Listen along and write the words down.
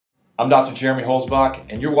I'm Dr. Jeremy Holzbach,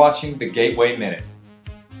 and you're watching the Gateway Minute.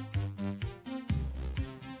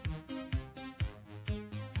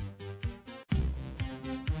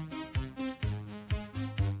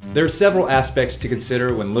 There are several aspects to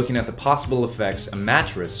consider when looking at the possible effects a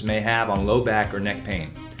mattress may have on low back or neck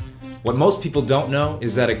pain. What most people don't know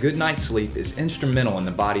is that a good night's sleep is instrumental in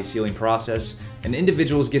the body's healing process, and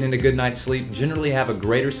individuals getting a good night's sleep generally have a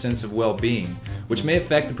greater sense of well-being, which may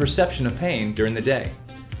affect the perception of pain during the day.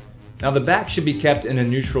 Now, the back should be kept in a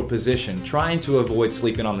neutral position, trying to avoid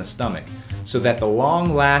sleeping on the stomach, so that the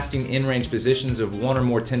long-lasting in-range positions of one or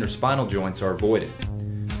more tender spinal joints are avoided.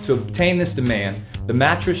 To obtain this demand, the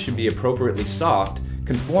mattress should be appropriately soft,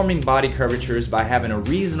 conforming body curvatures by having a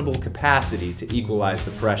reasonable capacity to equalize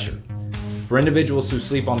the pressure. For individuals who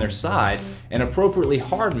sleep on their side, an appropriately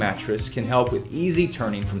hard mattress can help with easy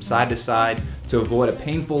turning from side to side to avoid a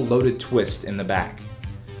painful loaded twist in the back.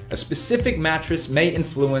 A specific mattress may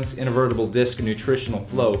influence intervertebral disc nutritional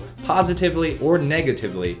flow positively or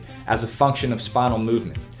negatively as a function of spinal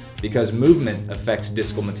movement, because movement affects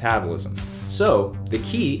discal metabolism. So, the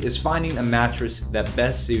key is finding a mattress that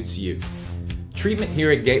best suits you. Treatment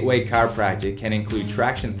here at Gateway Chiropractic can include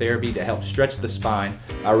traction therapy to help stretch the spine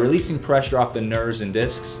by releasing pressure off the nerves and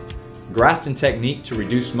discs, Graston technique to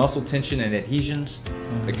reduce muscle tension and adhesions,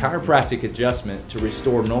 the chiropractic adjustment to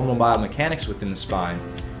restore normal biomechanics within the spine,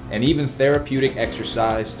 and even therapeutic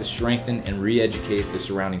exercise to strengthen and re-educate the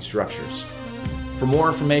surrounding structures. For more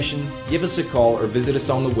information, give us a call or visit us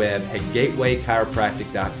on the web at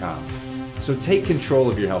gatewaychiropractic.com. So take control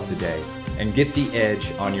of your health today and get the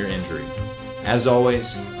edge on your injury. As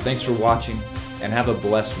always, thanks for watching and have a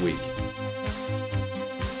blessed week.